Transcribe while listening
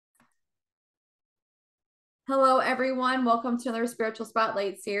Hello, everyone. Welcome to another Spiritual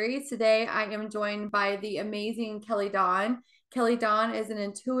Spotlight series. Today, I am joined by the amazing Kelly Dawn. Kelly Dawn is an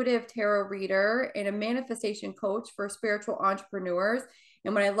intuitive tarot reader and a manifestation coach for spiritual entrepreneurs.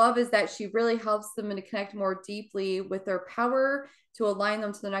 And what I love is that she really helps them to connect more deeply with their power to align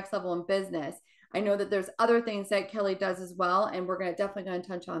them to the next level in business. I know that there's other things that Kelly does as well, and we're definitely going to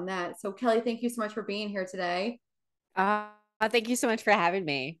touch on that. So, Kelly, thank you so much for being here today. Uh, Thank you so much for having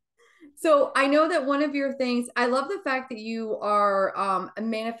me. So I know that one of your things, I love the fact that you are a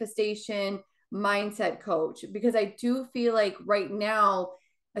manifestation mindset coach because I do feel like right now,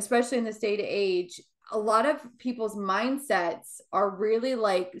 especially in this day to age, a lot of people's mindsets are really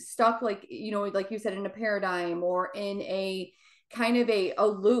like stuck, like, like you said, in a paradigm or in a kind of a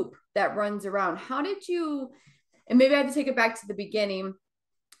loop that runs around. How did you, and maybe I have to take it back to the beginning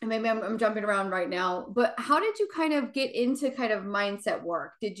and maybe I'm jumping around right now, but how did you kind of get into kind of mindset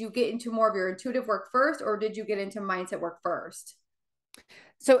work? Did you get into more of your intuitive work first, or did you get into mindset work first?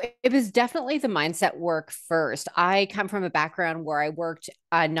 So it was definitely the mindset work first. I come from a background where I worked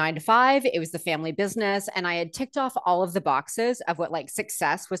 9 to 5. It was the family business, and I had ticked off all of the boxes of what like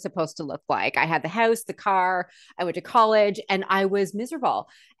success was supposed to look like. I had the house, the car, I went to college, and I was miserable.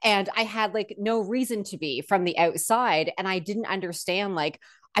 And I had like no reason to be from the outside. And I didn't understand like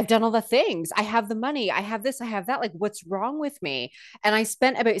I've done all the things. I have the money. I have this. I have that. Like, what's wrong with me? And I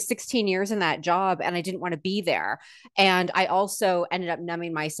spent about 16 years in that job and I didn't want to be there. And I also ended up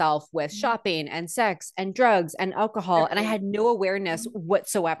numbing myself with shopping and sex and drugs and alcohol. And I Everything. had no awareness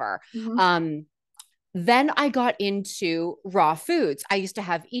whatsoever. Mm-hmm. Um, then I got into raw foods. I used to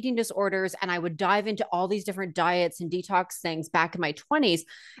have eating disorders and I would dive into all these different diets and detox things back in my 20s.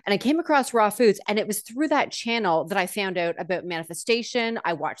 And I came across raw foods. And it was through that channel that I found out about manifestation.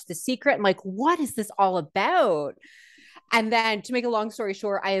 I watched The Secret. I'm like, what is this all about? And then to make a long story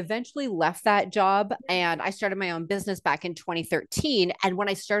short, I eventually left that job and I started my own business back in 2013. And when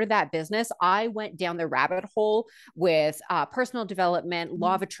I started that business, I went down the rabbit hole with personal development,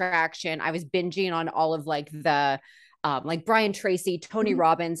 law of attraction. I was binging on all of like Brian Tracy, Tony Mm-hmm.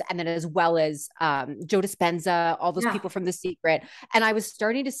 Robbins, and then as well as Joe Dispenza, all those Yeah. people from The Secret. And I was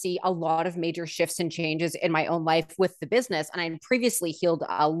starting to see a lot of major shifts and changes in my own life with the business. And I had previously healed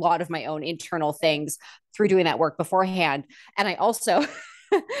a lot of my own internal things through doing that work beforehand. And I also,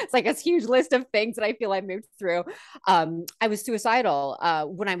 it's like a huge list of things that I feel I moved through. I was suicidal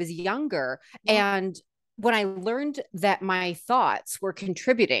when I was younger. Well, And when I learned that my thoughts were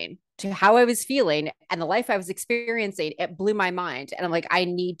contributing to how I was feeling and the life I was experiencing, it blew my mind. And I'm like, I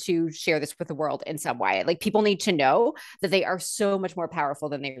need to share this with the world in some way. Like, people need to know that they are so much more powerful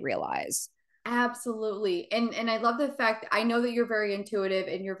than they realize. absolutely. And I love the fact I know that you're very intuitive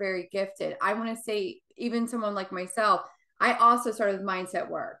and you're very gifted. I want to say, even someone like myself, I also started with mindset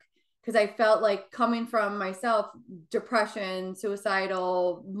work because I felt like coming from myself, depression,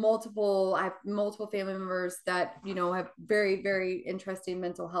 suicidal, I have multiple family members that, have very, very interesting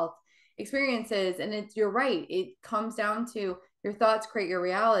mental health experiences. And you're right. It comes down to your thoughts create your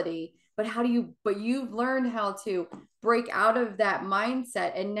reality. But you've learned how to break out of that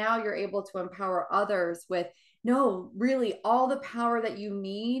mindset. And now you're able to empower others with no, really, all the power that you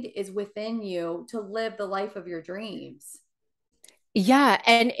need is within you to live the life of your dreams. Yeah.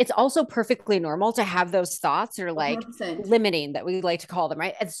 And it's also perfectly normal to have those thoughts or like 100%. limiting that we like to call them,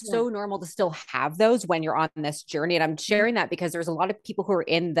 right? It's Yeah. so normal to still have those when you're on this journey. And I'm sharing that because there's a lot of people who are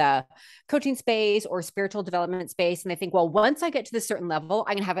in the coaching space or spiritual development space. And they think, well, once I get to this certain level,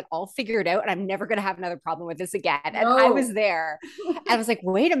 I'm going to have it all figured out and I'm never going to have another problem with this again. And I was No, there and I was like,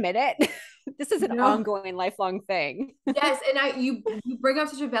 wait a minute. This is an no. ongoing, lifelong thing. Yes, and you bring up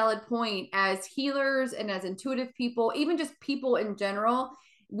such a valid point as healers and as intuitive people, even just people in general.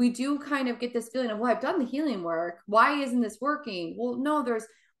 We do kind of get this feeling of, well, I've done the healing work. Why isn't this working? Well, no, there's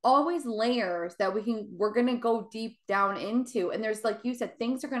always layers that we're going to go deep down into. And there's, like you said,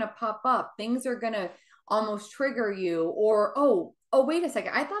 things are going to pop up. Things are going to almost trigger you or, oh, wait a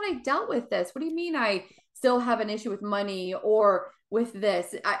second. I thought I dealt with this. What do you mean I still have an issue with money or with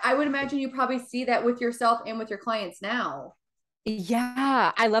this? I would imagine you probably see that with yourself and with your clients now.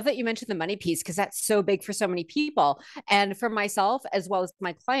 Yeah, I love that you mentioned the money piece because that's so big for so many people. And for myself, as well as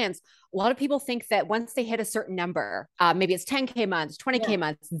my clients, a lot of people think that once they hit a certain number, maybe it's 10K months, 20K Yeah.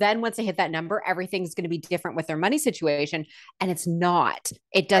 months, then once they hit that number, everything's going to be different with their money situation. And it's not,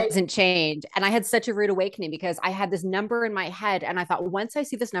 it Right. doesn't change. And I had such a rude awakening because I had this number in my head. And I thought, once I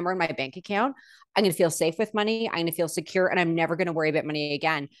see this number in my bank account, I'm going to feel safe with money. I'm going to feel secure and I'm never going to worry about money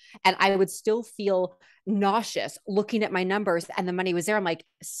again. And I would still feel nauseous looking at my numbers and the money was there. I'm like,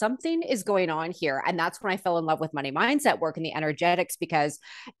 something is going on here. And that's when I fell in love with money mindset work and the energetics because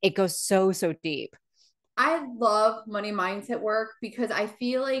it goes so, so deep. I love money mindset work because I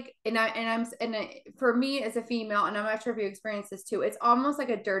feel like, for me as a female, and I'm not sure if you experience this too, it's almost like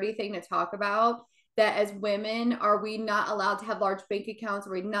a dirty thing to talk about. That as women, are we not allowed to have large bank accounts?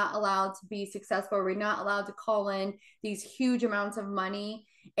 Are we not allowed to be successful? Are we not allowed to call in these huge amounts of money?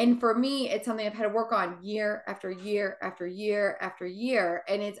 And for me, it's something I've had to work on year after year after year after year.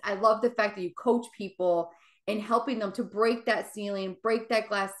 And I love the fact that you coach people and helping them to break that ceiling, break that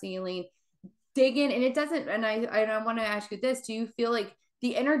glass ceiling, dig in. And it doesn't, and I want to ask you this, do you feel like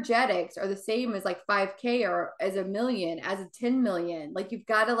the energetics are the same as like 5K or as a million, as a 10 million? Like you've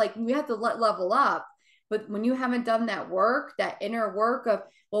got to, like, we have to level up. But when you haven't done that work, that inner work of,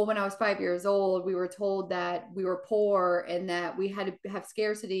 well, when I was 5 years old, we were told that we were poor and that we had to have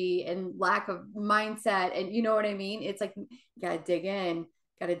scarcity and lack of mindset. And you know what I mean? It's like, you gotta dig in,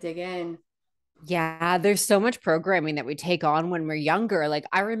 gotta dig in. Yeah, there's so much programming that we take on when we're younger. Like,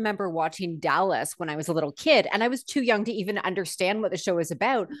 I remember watching Dallas when I was a little kid, and I was too young to even understand what the show was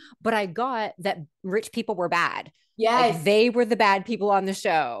about. But I got that rich people were bad. Like, Yes. they were the bad people on the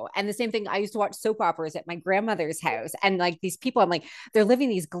show. And the same thing, I used to watch soap operas at my grandmother's house. And like these people, I'm like, they're living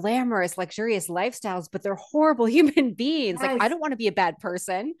these glamorous, luxurious lifestyles, but they're horrible human beings. Like, I Yes. don't want to be a bad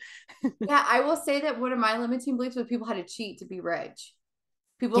person. Yeah, I will say that one of my limiting beliefs was people had to cheat to be rich.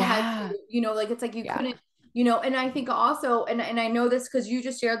 People had Yeah. to, like, it's like you Yeah. couldn't, and I think also, and I know this because you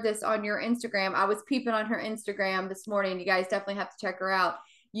just shared this on your Instagram. I was peeping on her Instagram this morning. You guys definitely have to check her out.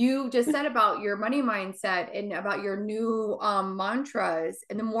 You just said about your money mindset and about your new mantras,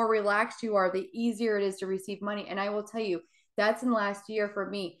 and the more relaxed you are, the easier it is to receive money. And I will tell you, that's in the last year for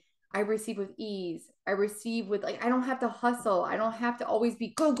me. I receive with ease. I receive with, like, I don't have to hustle. I don't have to always be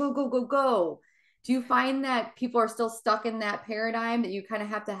go, go, go, go, go. Do you find that people are still stuck in that paradigm that you kind of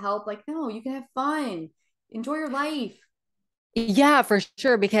have to help? Like, no, you can have fun, enjoy your life. Yeah, for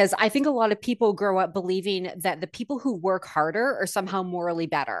sure. Because I think a lot of people grow up believing that the people who work harder are somehow morally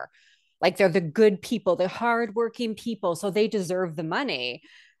better. Like they're the good people, the hardworking people. So they deserve the money.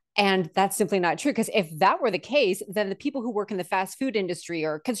 And that's simply not true. Because if that were the case, then the people who work in the fast food industry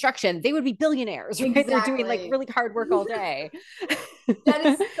or construction, they would be billionaires, right? They're doing like Exactly. really hard work all day. That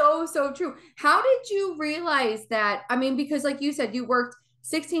is so, so true. How did you realize that? I mean, because like you said, you worked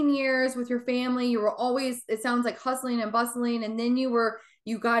 16 years with your family. You were always, it sounds like, hustling and bustling. And then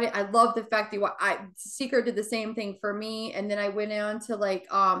you got it. I love the fact that Seeker did the same thing for me. And then I went on to like,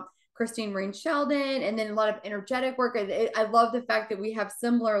 Christine Rain Sheldon, and then a lot of energetic work. I love the fact that we have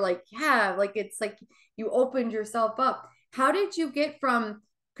similar, like, yeah, like it's like you opened yourself up. How did you get from,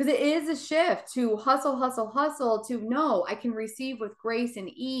 because it is a shift to hustle, hustle, hustle to no, I can receive with grace and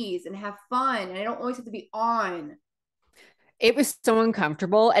ease and have fun. And I don't always have to be on. It was so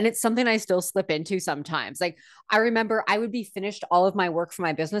uncomfortable. And it's something I still slip into sometimes. Like, I remember I would be finished all of my work for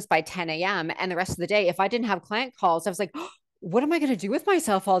my business by 10 a.m. And the rest of the day, if I didn't have client calls, I was like, oh, what am I going to do with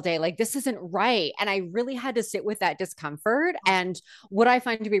myself all day? Like, this isn't right. And I really had to sit with that discomfort. And what I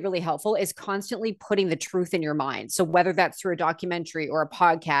find to be really helpful is constantly putting the truth in your mind. So, whether that's through a documentary or a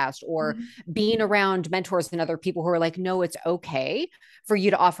podcast or Mhm. being around mentors and other people who are like, no, it's okay for you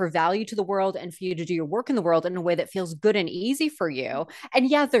to offer value to the world and for you to do your work in the world in a way that feels good and easy for you. And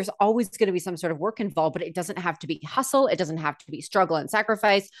yeah, there's always going to be some sort of work involved, but it doesn't have to be hustle. It doesn't have to be struggle and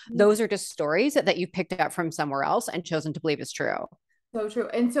sacrifice. Those are just stories that you've picked up from somewhere else and chosen to believe is true. So true.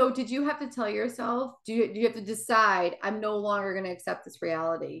 And so did you have to tell yourself, do you have to decide, I'm no longer going to accept this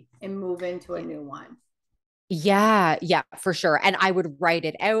reality and move into a new one? Yeah, yeah, for sure. And I would write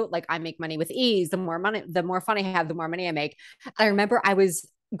it out like I make money with ease. The more fun I have, the more money I make. I remember I was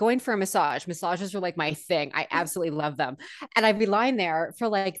going for a massage. Massages are like my thing. I absolutely love them. And I'd be lying there for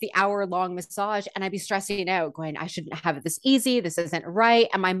like the hour-long massage and I'd be stressing out, going, I shouldn't have it this easy. This isn't right.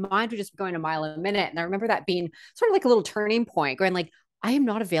 And my mind would just be going a mile a minute. And I remember that being sort of like a little turning point, going like, I am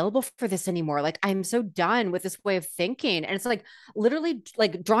not available for this anymore. Like I'm so done with this way of thinking. And it's like literally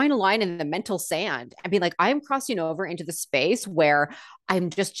like drawing a line in the mental sand and being like, I'm crossing over into the space where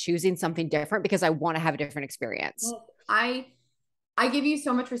I'm just choosing something different because I want to have a different experience. Well, I give you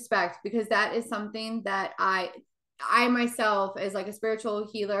so much respect because that is something that I myself, as like a spiritual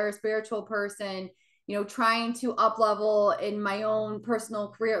healer, spiritual person, trying to up level in my own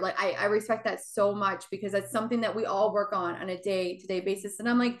personal career. Like I respect that so much because that's something that we all work on a day-to-day basis. And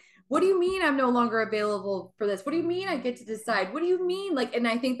I'm like, what do you mean I'm no longer available for this? What do you mean I get to decide? What do you mean? Like, and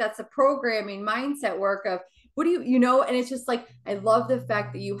I think that's a programming mindset work of what do and it's just like, I love the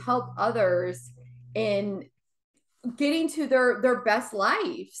fact that you help others in getting to their best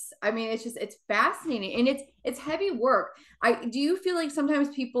lives. I mean, it's fascinating and it's heavy work. I Do you feel like sometimes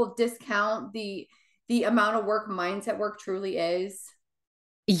people discount the amount of work mindset work truly is?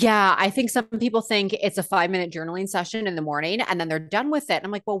 Yeah, I think some people think it's a 5 minute journaling session in the morning and then they're done with it. And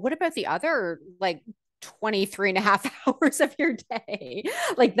I'm like, well, what about the other like 23 and a half hours of your day?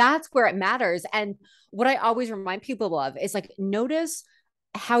 Like that's where it matters. And what I always remind people of is like, notice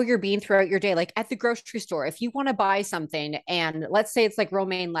how you're being throughout your day. Like at the grocery store, if you want to buy something and let's say it's like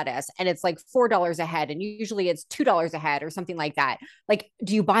romaine lettuce and it's like $4 a head and usually it's $2 a head or something like that. Like,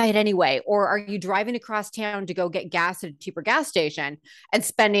 do you buy it anyway? Or are you driving across town to go get gas at a cheaper gas station and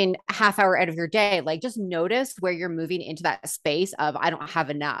spending a half hour out of your day? Like just notice where you're moving into that space of, I don't have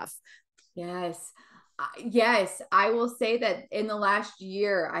enough. Yes. Yes, I will say that in the last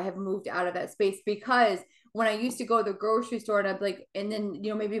year, I have moved out of that space because when I used to go to the grocery store and I'd be like, and then,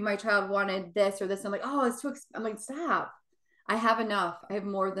 maybe my child wanted this or this. I'm like, oh, it's too, I'm like, stop. I have enough. I have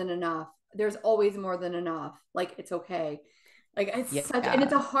more than enough. There's always more than enough. Like, it's okay. Like, it's such, and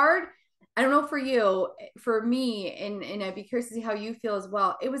it's Yeah. a hard, I don't know for you, for me, and I'd be curious to see how you feel as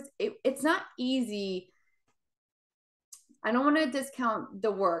well. It's not easy. I don't want to discount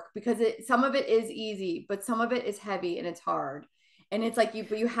the work because some of it is easy, but some of it is heavy and it's hard. And it's like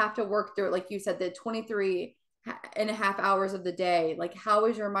but you have to work through it. Like you said, the 23 and a half hours of the day. Like, how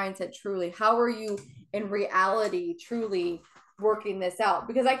is your mindset truly? How are you in reality truly working this out?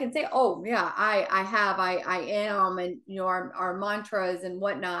 Because I can say, oh yeah, I am, and our mantras and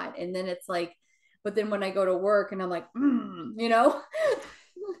whatnot. And then it's like, but then when I go to work and I'm like,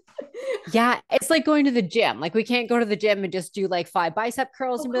 Yeah, it's like going to the gym. Like we can't go to the gym and just do like five bicep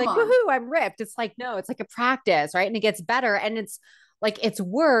curls oh, and be come like, on. woohoo, I'm ripped. It's like, no, it's like a practice, right? And it gets better. And it's like it's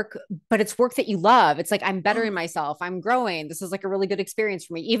work, but it's work that you love. It's like I'm bettering Yes. myself. I'm growing. This is like a really good experience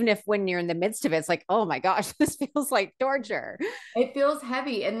for me. Even if when you're in the midst of it, it's like, oh my gosh, this feels like torture. It feels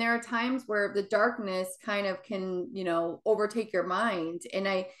heavy. And there are times where the darkness kind of can, overtake your mind. And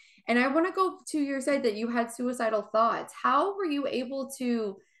I want to go to your side that you had suicidal thoughts. How were you able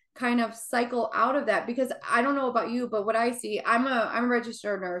to kind of cycle out of that? Because I don't know about you, but what I see, I'm a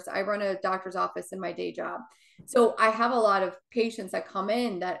registered nurse. I run a doctor's office in my day job. So I have a lot of patients that come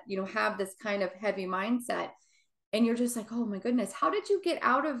in that, have this kind of heavy mindset. And you're just like, oh my goodness, how did you get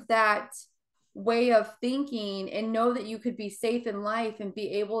out of that way of thinking and know that you could be safe in life and be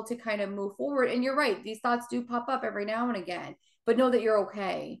able to kind of move forward? And you're right, these thoughts do pop up every now and again, but know that you're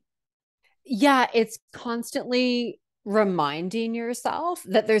okay. Yeah, it's constantly reminding yourself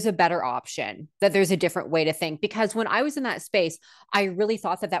that there's a better option, that there's a different way to think. Because when I was in that space, I really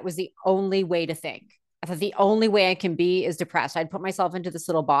thought that that was the only way to think. I thought the only way I can be is depressed. I'd put myself into this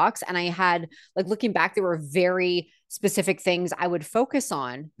little box and I had, like, looking back, there were very specific things I would focus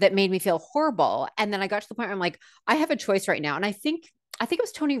on that made me feel horrible. And then I got to the point where I'm like, I have a choice right now. And I think it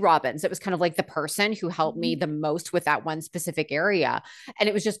was Tony Robbins. It was kind of like the person who helped me Mhm. the most with that one specific area. And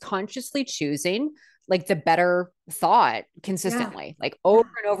it was just consciously choosing like the better thought Yeah. consistently, like over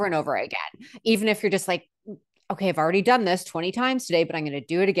Yeah. and over and over again. Even if you're just like, okay, I've already done this 20 times today, but I'm going to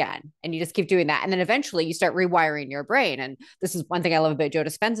do it again. And you just keep doing that. And then eventually you start rewiring your brain. And this is one thing I love about Joe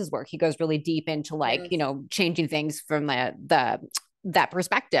Dispenza's work. He goes really deep into like, Yes. changing things from that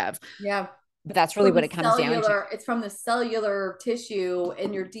perspective. Yeah. But that's really From what the it comes down to. cellular, it's from the cellular tissue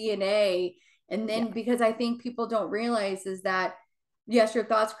in your DNA. And Yeah. then because I think people don't realize is that yes, your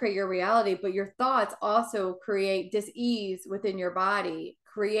thoughts create your reality, but your thoughts also create dis-ease within your body,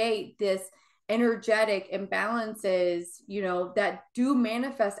 create this energetic imbalances, that do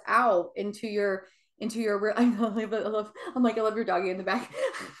manifest out into your I love your doggy in the back.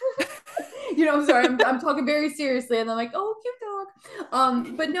 I'm sorry, I'm talking very seriously, and I'm like, oh, cute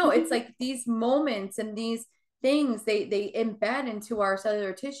dog. But no, it's like these moments and these things they embed into our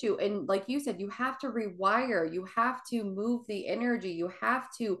cellular tissue, and like you said, you have to rewire, you have to move the energy, you have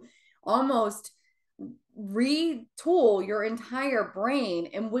to almost retool your entire brain,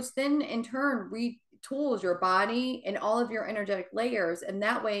 and which then in turn retools your body and all of your energetic layers, and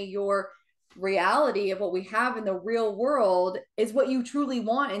that way your reality of what we have in the real world is what you truly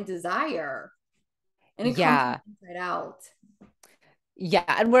want and desire, and it comes from Yeah. inside out. Yeah.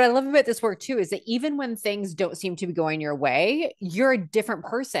 And what I love about this work too is that even when things don't seem to be going your way, you're a different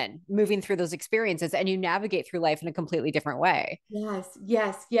person moving through those experiences and you navigate through life in a completely different way. Yes,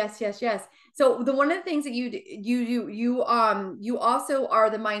 yes, yes, yes, yes. So the one of the things that you also are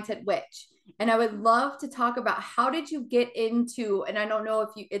the mindset witch. And I would love to talk about how did you get into, and I don't know if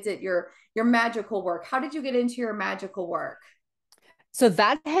you is it your magical work. How did you get into your magical work? So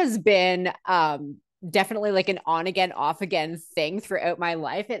that has been definitely like an on again, off again thing throughout my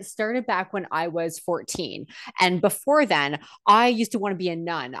life. It started back when I was 14. And before then, I used to want to be a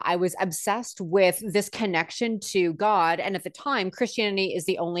nun. I was obsessed with this connection to God. And at the time, Christianity is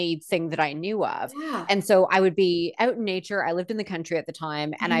the only thing that I knew of. Yeah. And so I would be out in nature. I lived in the country at the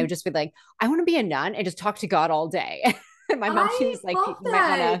time. And I would Mhm. just be like, I want to be a nun and just talk to God all day. And my mom, she I was like, love you might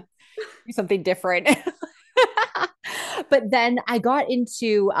want that. to do something different. But then I got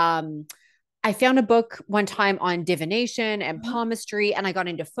into I found a book one time on divination and Uh-huh. palmistry, and I got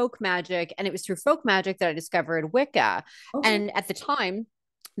into folk magic. And it was through folk magic that I discovered Wicca. Okay. And at the time,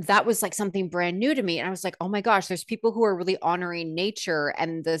 that was like something brand new to me. And I was like, oh my gosh, there's people who are really honoring nature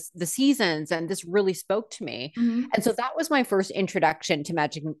and the seasons. And this really spoke to me. Mhm. And so that was my first introduction to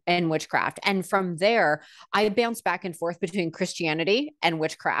magic and witchcraft. And from there, I bounced back and forth between Christianity and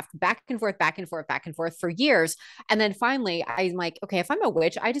witchcraft, back and forth, back and forth, back and forth for years. And then finally, I'm like, okay, if I'm a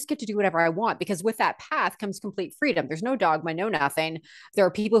witch, I just get to do whatever I want because with that path comes complete freedom. There's no dogma, no nothing. There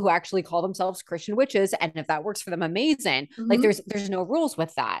are people who actually call themselves Christian witches, and if that works for them, amazing. Like Mhm. there's no rules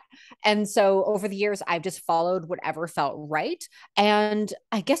with that. And so over the years, I've just followed whatever felt right. And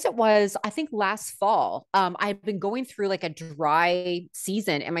I guess it was, I think last fall, I've been going through like a dry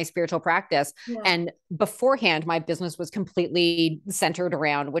season in my spiritual practice. Yeah. And beforehand, my business was completely centered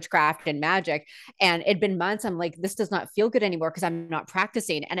around witchcraft and magic. And it'd been months. I'm like, this does not feel good anymore because I'm not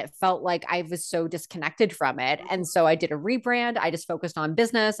practicing. And it felt like I was so disconnected from it. And Oh, so I did a rebrand. I just focused on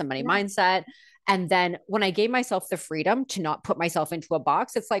business and money yeah. mindset. And then when I gave myself the freedom to not put myself into a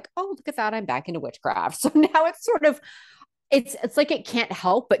box, it's like, oh, look at that. I'm back into witchcraft. So now it's sort of, it's like it can't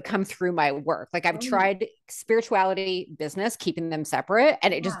help but come through my work. Like I've Right. tried spirituality, business, keeping them separate,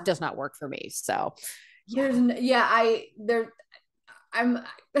 and it just Yeah. does not work for me. So yeah. Yeah, I'm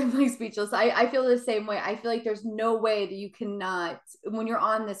I'm like speechless. I feel the same way. I feel like there's no way that you cannot when you're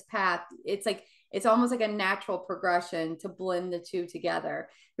on this path, it's like it's almost like a natural progression to blend the two together.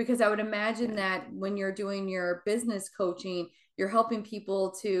 Because I would imagine Yeah. that when you're doing your business coaching, you're helping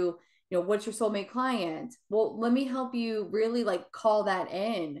people to, what's your soulmate client? Well, let me help you really like call that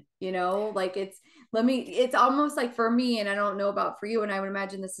in, like it's almost like for me, and I don't know about for you, and I would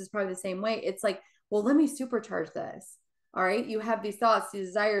imagine this is probably the same way. It's like, well, let me supercharge this. All right, you have these thoughts, these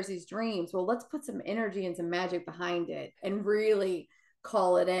desires, these dreams. Well, let's put some energy and some magic behind it and really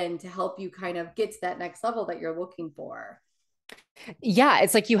call it in to help you kind of get to that next level that you're looking for. Yeah,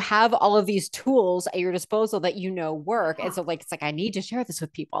 it's like you have all of these tools at your disposal that work. And Yeah. so like it's like I need to share this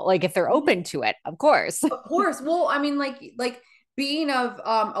with people. Like if they're Yeah. open to it, of course. Of course. Well, I mean, like being of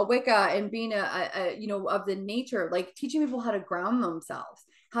a Wicca and being of the nature, like teaching people how to ground themselves,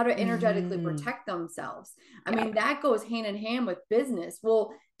 how to energetically Mhm. protect themselves. I Yeah. mean, that goes hand in hand with business.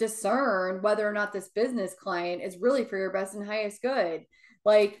 Well, discern whether or not this business client is really for your best and highest good.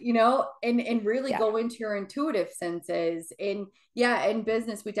 Like, and really Yeah. go into your intuitive senses. And yeah, in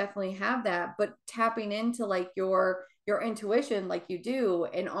business, we definitely have that, but tapping into like your intuition like you do,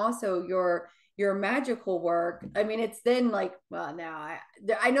 and also your magical work. I mean, it's then like, well, now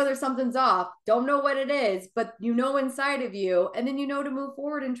I know there's something's off. Don't know what it is, but inside of you, and then to move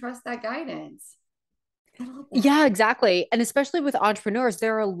forward and trust that guidance. I love that. Yeah, exactly. And especially with entrepreneurs,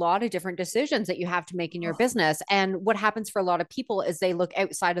 there are a lot of different decisions that you have to make in your Oh, business. And what happens for a lot of people is they look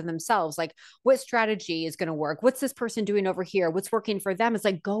outside of themselves, like what strategy is going to work? What's this person doing over here? What's working for them? It's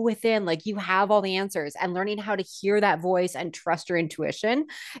like go within, like you have all the answers, and learning how to hear that voice and trust your intuition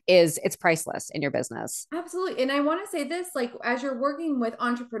it's priceless in your business. absolutely. And I want to say this, like as you're working with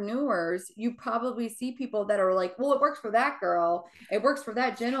entrepreneurs, you probably see people that are like, well, it works for that girl, it works for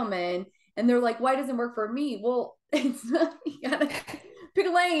that gentleman, and they're like, why doesn't it work for me? Well, it's not, you gotta pick a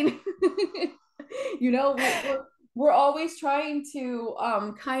lane. We're always trying to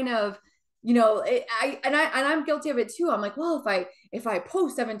kind of I'm guilty of it too. I'm like, well, if I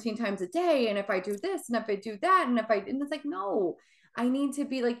post 17 times a day, and if I do this, and if I do that, and it's like, no, I need to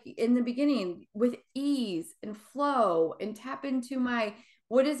be like in the beginning with ease and flow and tap into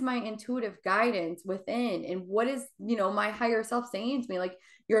what is my intuitive guidance within, and what is my higher self saying to me. Like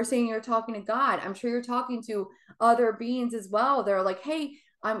you're saying, you're talking to God. I'm sure you're talking to other beings as well. They're like, hey,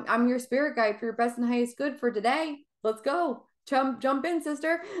 I'm your spirit guide for your best and highest good for today. Let's go. Jump in,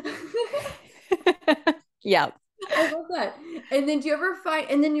 sister. Yeah. I love that. And then do you ever find,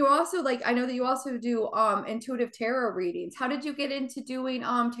 and then you also like, I know that you also do intuitive tarot readings. How did you get into doing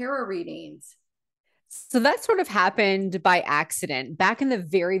tarot readings? So that sort of happened by accident. Back in the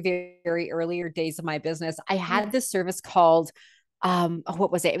very, very, very earlier days of my business, I Yeah. had this service called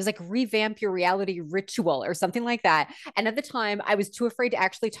what was it? It was like revamp your reality ritual or something like that. And at the time, I was too afraid to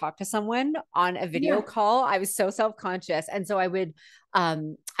actually talk to someone on a video Yeah. call. I was so self-conscious. And so I would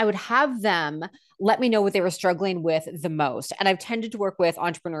have them let me know what they were struggling with the most. And I've tended to work with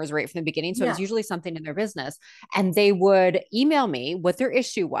entrepreneurs right from the beginning. So it was Yeah. usually something in their business. And they would email me what their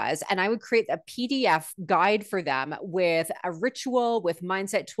issue was. And I would create a PDF guide for them with a ritual, with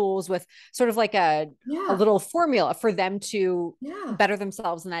mindset tools, with sort of like a Yeah. little formula for them to Yeah. better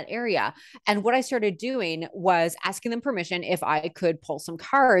themselves in that area. And what I started doing was asking them permission if I could pull some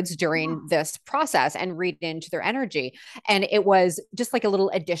cards during this process and read into their energy. And it was just like a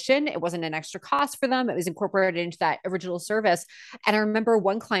little addition. It wasn't an extra cost for them. It was incorporated into that original service. And I remember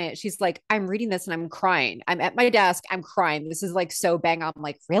one client, she's like, I'm reading this and I'm crying. I'm at my desk, I'm crying. This is like so bang on. I'm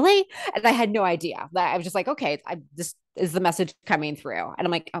like, really? And I had no idea. I was just like, okay, this is the message coming through. And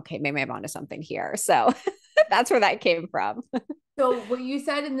I'm like, okay, maybe I'm onto something here. So that's where that came from. So what you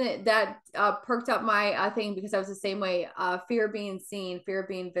said in that perked up my thing because I was the same way. Fear of being seen, fear of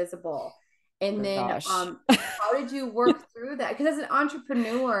being visible, and Oh then gosh. how did you work through that? Because as an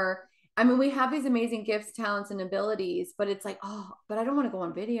entrepreneur, I mean, we have these amazing gifts, talents, and abilities, but it's like, oh, but I don't want to go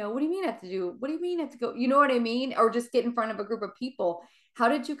on video. What do you mean I have to do? What do you mean I have to go? You know what I mean? Or just get in front of a group of people. How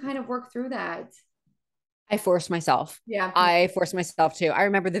did you kind of work through that? I forced myself. Yeah, I forced myself to. I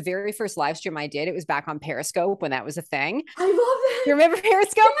remember the very first live stream I did, it was back on Periscope when that was a thing. I love You that. remember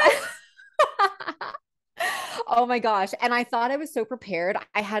Periscope? Yes. Oh my gosh. And I thought I was so prepared.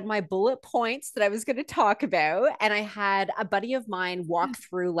 I had my bullet points that I was going to talk about. And I had a buddy of mine walk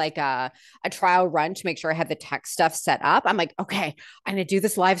through like a trial run to make sure I had the tech stuff set up. I'm like, okay, I'm going to do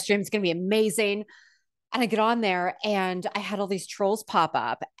this live stream. It's going to be amazing. And I get on there and I had all these trolls pop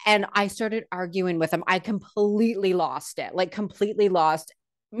up and I started arguing with them. I completely lost it, like completely lost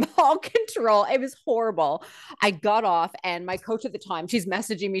all control. It was horrible. I got off and my coach at the time, she's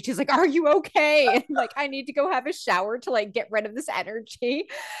messaging me. She's like, are you okay? And I'm like, I need to go have a shower to like get rid of this energy.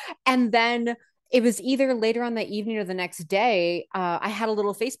 And then it was either later on the evening or the next day. I had a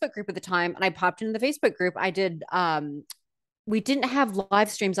little Facebook group at the time and I popped into the Facebook group. We didn't have live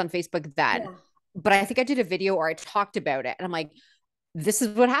streams on Facebook then, Yeah. but I think I did a video or I talked about it. And I'm like, this is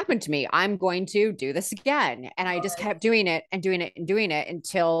what happened to me. I'm going to do this again. And I just kept doing it and doing it and doing it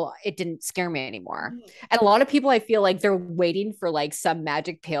until it didn't scare me anymore. Right. And a lot of people, I feel like they're waiting for like some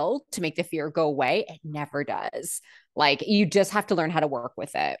magic pill to make the fear go away. It never does. Like you just have to learn how to work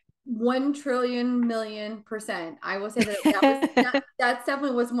with it. 1 trillion million%. I will say that that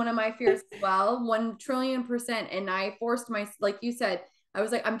definitely was one of my fears as well. 1 trillion%. And I forced like you said, I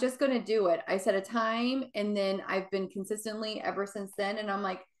was like, I'm just gonna do it. I set a time and then I've been consistently ever since then. And I'm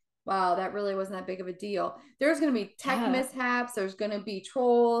like, wow, that really wasn't that big of a deal. There's gonna be tech Yeah. mishaps, there's gonna be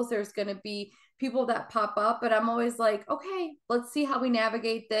trolls, there's gonna be people that pop up, but I'm always like, okay, let's see how we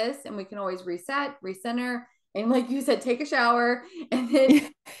navigate this, and we can always reset, recenter, and like you said, take a shower, and then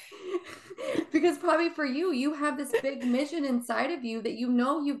because probably for you, you have this big mission inside of you that you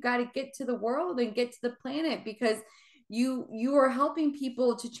know you've got to get to the world and get to the planet because you are helping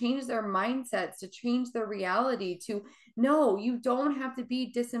people to change their mindsets, to change their reality, to no, you don't have to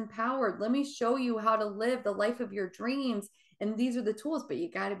be disempowered. Let me show you how to live the life of your dreams. And these are the tools, but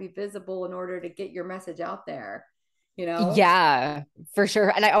you got to be visible in order to get your message out there, you know? Yeah, for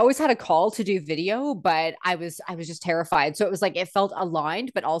sure. And I always had a call to do video, but I was just terrified. So it was like it felt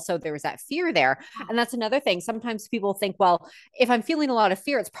aligned, but also there was that fear there. And that's another thing. Sometimes people think, well, if I'm feeling a lot of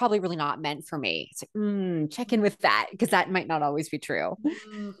fear, it's probably really not meant for me. It's like, check in with that because that might not always be true.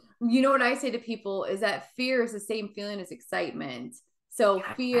 Mm, you know what I say to people is that fear is the same feeling as excitement. So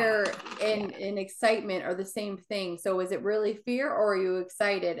fear Yeah. and excitement are the same thing. So is it really fear or are you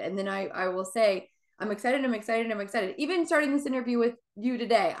excited? And then I will say, I'm excited, I'm excited, I'm excited. Even starting this interview with you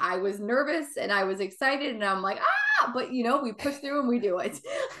today, I was nervous and I was excited and I'm like, but you know, we push through and we do it.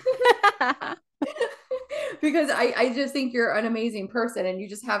 Because I just think you're an amazing person and you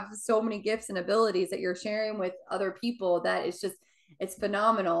just have so many gifts and abilities that you're sharing with other people that it's just it's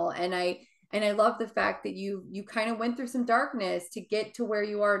phenomenal. And I love the fact that you kind of went through some darkness to get to where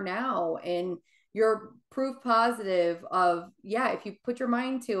you are now. And you're proof positive of, yeah, if you put your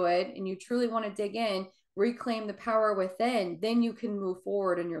mind to it and you truly want to dig in, reclaim the power within, then you can move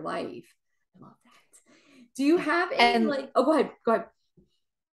forward in your life. I love that. Do you have any And like, oh, go ahead, go ahead.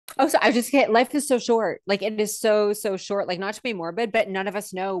 oh, so I just get life is so short. Like it is so, so short. Like not to be morbid, but none of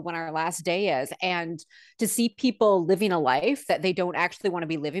us know when our last day is. And to see people living a life that they don't actually want to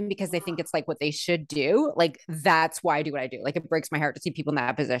be living because they think it's like what they should do, like that's why I do what I do. Like it breaks my heart to see people in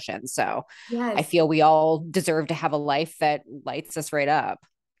that position. So I Yes. feel we all deserve to have a life that lights us right up.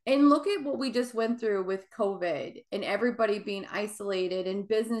 And look at what we just went through with COVID and everybody being isolated and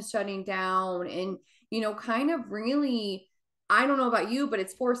business shutting down and, kind of really I don't know about you, but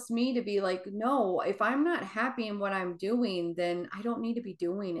it's forced me to be like, no, if I'm not happy in what I'm doing, then I don't need to be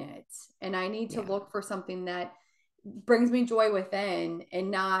doing it. And I need to Yeah. look for something that brings me joy within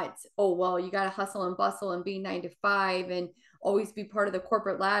and not, oh, well, you got to hustle and bustle and be 9 to 5 and always be part of the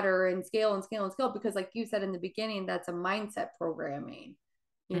corporate ladder and scale and scale and scale. Because, like you said in the beginning, that's a mindset programming,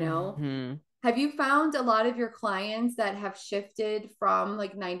 you know? Mm-hmm. Have you found a lot of your clients that have shifted from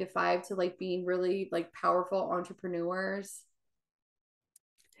like 9 to 5 to like being really like powerful entrepreneurs?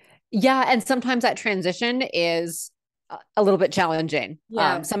 Yeah, and sometimes that transition is a little bit challenging.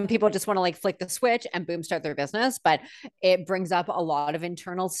 Yeah. Some people just want to like flick the switch and boom, start their business, but it brings up a lot of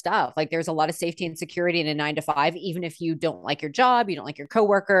internal stuff. Like there's a lot of safety and security in a 9 to 5, even if you don't like your job, you don't like your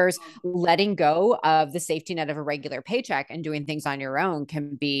coworkers, letting go of the safety net of a regular paycheck and doing things on your own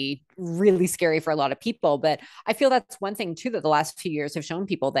can be really scary for a lot of people. But I feel that's one thing too that the last few years have shown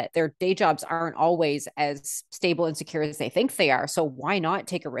people that their day jobs aren't always as stable and secure as they think they are. So why not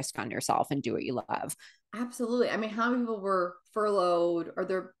take a risk on yourself and do what you love? Absolutely. I mean, how many people were furloughed or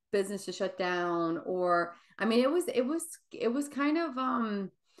their business to shut down? Or I mean, it was kind of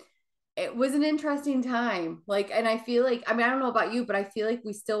it was an interesting time. Like, and I feel like, I mean, I don't know about you, but I feel like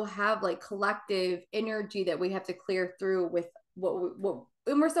we still have like collective energy that we have to clear through with what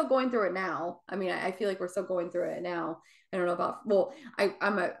and we're still going through it now. I mean, I feel like we're still going through it now. I don't know about, well, I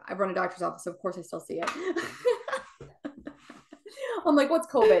run a doctor's office, so of course I still see it. I'm like, what's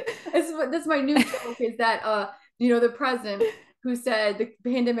COVID? This is my new joke is that the president who said the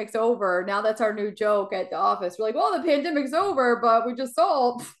pandemic's over. Now that's our new joke at the office. We're like, well, the pandemic's over, but we just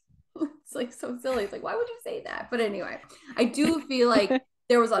saw it's like so silly. It's like, why would you say that? But anyway, I do feel like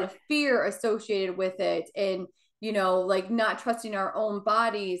there was a lot of fear associated with it. And like not trusting our own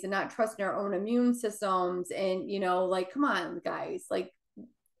bodies and not trusting our own immune systems. And, like, come on, guys, like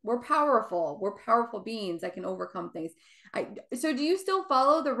we're powerful. We're powerful beings that can overcome things. So do you still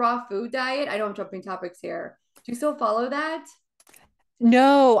follow the raw food diet? I know I'm jumping topics here. Do you still follow that?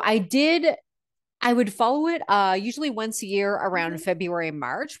 No, I did. I would follow it usually once a year around Okay. February,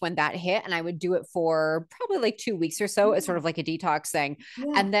 March when that hit. And I would do it for probably like 2 weeks or so as sort Yeah. of like a detox thing.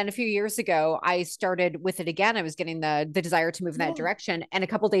 Yeah. And then a few years ago, I started with it again. I was getting the desire to move in that Yeah. direction. And a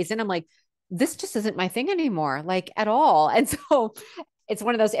couple days in, I'm like, this just isn't my thing anymore, like at all. And so it's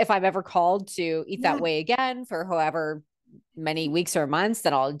one of those, if I'm ever called to eat that Yeah. way again for however many weeks or months,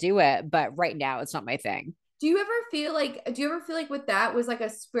 then I'll do it. But right now, it's not my thing. Do you ever feel like with that was like a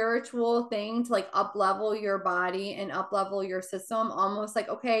spiritual thing to like up level your body and up level your system? Almost like,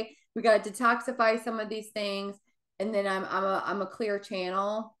 okay, we got to detoxify some of these things, and then I'm a clear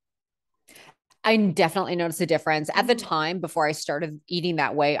channel. I definitely noticed a difference. At the Mhm. time, before I started eating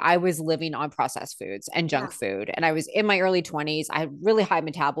that way, I was living on processed foods and Yeah. junk food. And I was in my early 20s. I had really high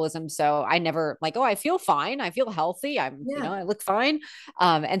metabolism. So I never like, oh, I feel fine. I feel healthy. Yeah. I look fine.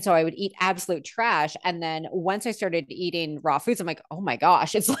 And so I would eat absolute trash. And then once I started eating raw foods, I'm like, oh my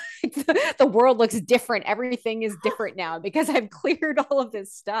gosh, it's like the world looks different. Everything is different now because I've cleared all of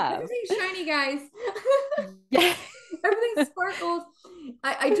this stuff. Everything's shiny, guys. Yeah. Everything sparkles.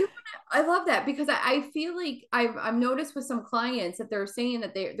 I do I love that because I feel like I've noticed with some clients that they're saying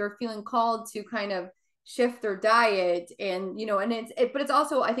that they're feeling called to kind of shift their diet and and but it's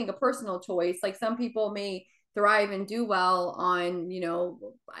also I think a personal choice. Like some people may thrive and do well on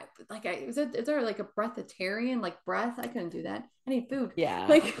is there like a breatharian like breath? I couldn't do that. I need food. Yeah.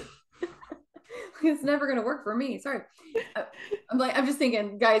 Like it's never gonna work for me. Sorry. Uh, I'm just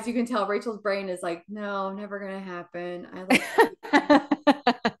thinking, guys, you can tell Rachel's brain is like, no, never gonna happen. I like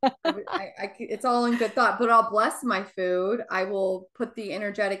it's all in good thought, but I'll bless my food. I will put the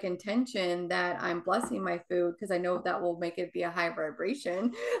energetic intention that I'm blessing my food because I know that will make it be a high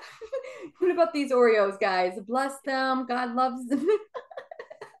vibration. What about these Oreos, guys? Bless them. God loves them.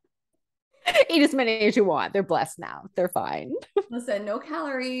 Eat as many as you want. They're blessed now. They're fine. Listen, no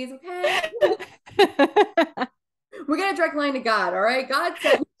calories, okay? We got a direct line to God, all right? God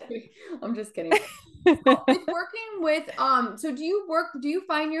said, I'm just kidding. So with working with so do you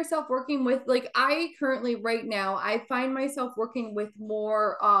find yourself working with like I currently right now I find myself working with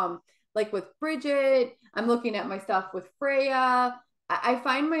more like with Bridget. I'm looking at my stuff with Freya. I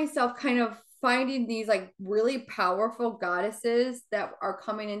find myself kind of finding these like really powerful goddesses that are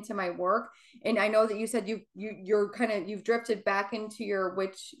coming into my work. And I know that you said you've drifted back into your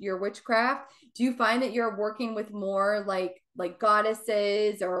witchcraft. Do you find that you're working with more like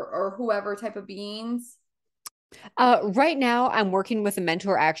goddesses or whoever type of beings? Right now, I'm working with a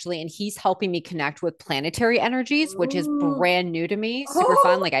mentor actually, and he's helping me connect with planetary energies, which is Ooh. brand new to me. Super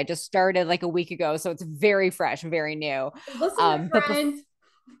fun. Oh, Like I just started like a week ago, so it's very fresh, very new. listen, my But friend.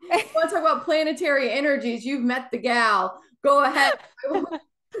 You want to talk about planetary energies? You've met the gal. Go ahead.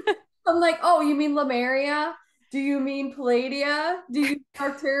 I'm like, oh, you mean Lemuria? Do you mean Palladia? Do you mean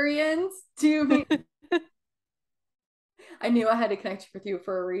Arcturians? Do you mean I knew I had to connect with you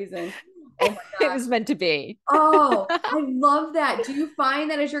for a reason. Oh my It gosh. was meant to be. Oh, I love that. Do you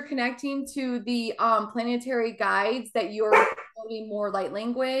find that as you're connecting to the planetary guides that you're learning more light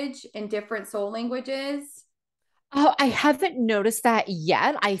language and different soul languages? Oh, I haven't noticed that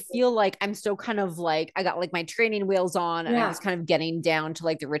yet. I feel like I'm still kind of like I got like my training wheels on and I'm Yeah. just kind of getting down to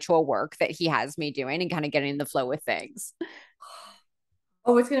like the ritual work that he has me doing and kind of getting in the flow with things.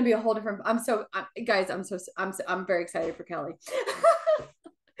 Oh, it's gonna be a whole different. Guys. I'm very excited for Kelly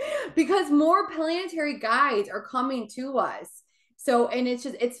because more planetary guides are coming to us. So, and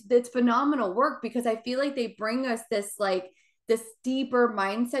it's phenomenal work because I feel like they bring us this deeper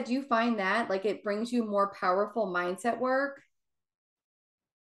mindset. Do you find that like it brings you more powerful mindset work?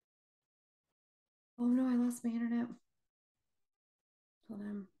 Oh no, I lost my internet. Hold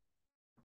on.